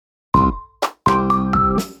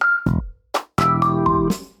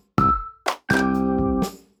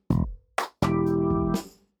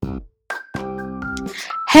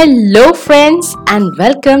Hello, friends, and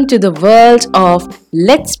welcome to the world of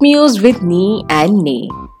Let's Muse with Nee and Nee.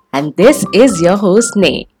 And this is your host,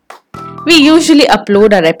 Nee. We usually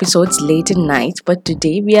upload our episodes late at night, but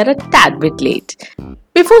today we are a tad bit late.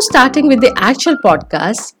 Before starting with the actual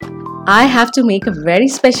podcast, I have to make a very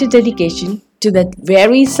special dedication to that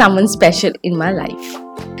very someone special in my life.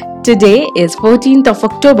 Today is 14th of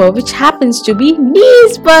October, which happens to be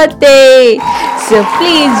Nee's birthday. So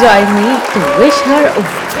please join me to wish her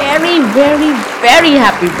a very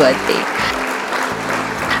happy birthday.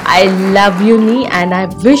 I love you, Nee, and I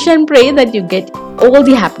wish and pray that you get all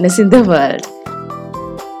the happiness in the world.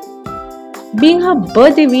 Being her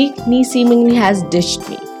birthday week, Nee seemingly has ditched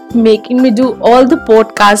me, making me do all the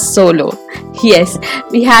podcasts solo. Yes,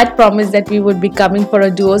 we had promised that we would be coming for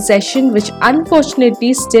a duo session, which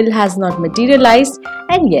unfortunately still has not materialized,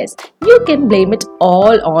 and yes, you can blame it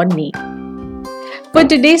all on me. For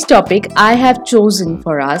today's topic, I have chosen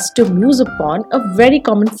for us to muse upon a very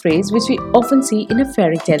common phrase which we often see in a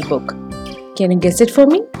fairy tale book. Can you guess it for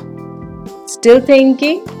me? Still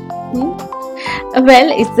thinking? Well,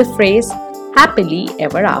 it's the phrase happily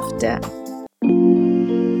ever after.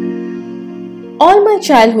 All my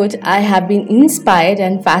childhood, I have been inspired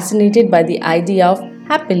and fascinated by the idea of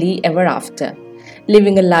happily ever after,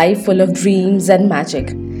 living a life full of dreams and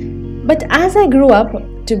magic. But as I grew up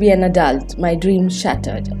to be an adult, my dreams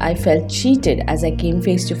shattered. I felt cheated as I came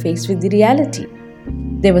face to face with the reality.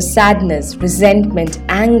 There was sadness, resentment,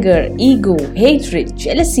 anger, ego, hatred,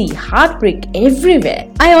 jealousy, heartbreak everywhere.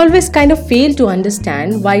 I always kind of failed to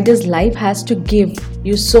understand why does life has to give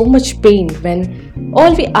you so much pain when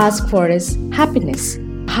all we ask for is happiness.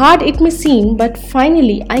 Hard it may seem, but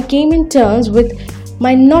finally I came in terms with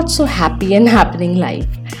my not so happy and happening life.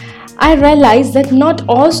 I realized that not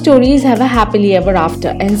all stories have a happily ever after,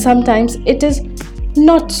 and sometimes it is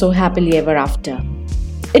not so happily ever after.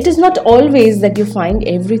 It is not always that you find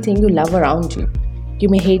everything you love around you. You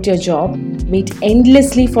may hate your job, wait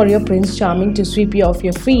endlessly for your Prince Charming to sweep you off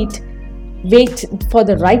your feet, wait for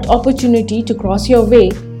the right opportunity to cross your way,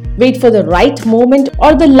 wait for the right moment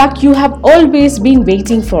or the luck you have always been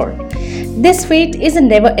waiting for. This wait is a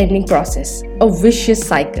never-ending process, a vicious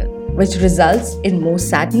cycle, which results in more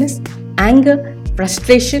sadness, anger,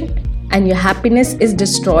 frustration, and your happiness is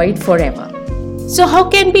destroyed forever. So how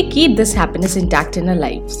can we keep this happiness intact in our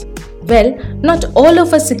lives? Well, not all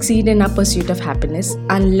of us succeed in our pursuit of happiness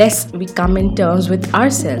unless we come in terms with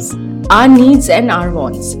ourselves, our needs and our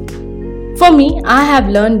wants. For me, I have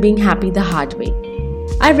learned being happy the hard way.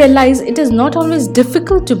 I realize it is not always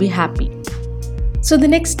difficult to be happy. So the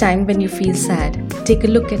next time when you feel sad, take a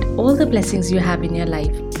look at all the blessings you have in your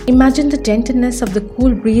life. Imagine the gentleness of the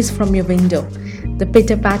cool breeze from your window, the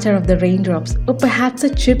pitter-patter of the raindrops, or perhaps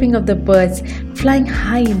the chirping of the birds flying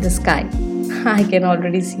high in the sky. I can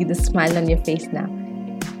already see the smile on your face now.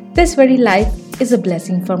 This very life is a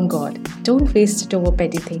blessing from God. Don't waste it over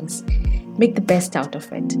petty things. Make the best out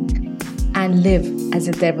of it and live as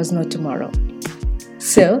if there was no tomorrow.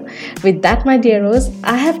 So, with that, my dearos,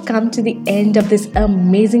 I have come to the end of this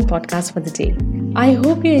amazing podcast for the day. I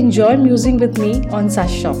hope you enjoy musing with me on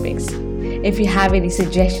such topics. If you have any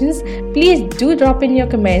suggestions, please do drop in your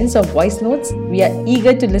comments or voice notes. We are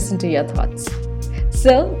eager to listen to your thoughts.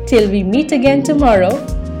 So, till we meet again tomorrow,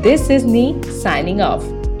 this is Nee signing off.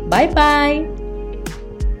 Bye bye.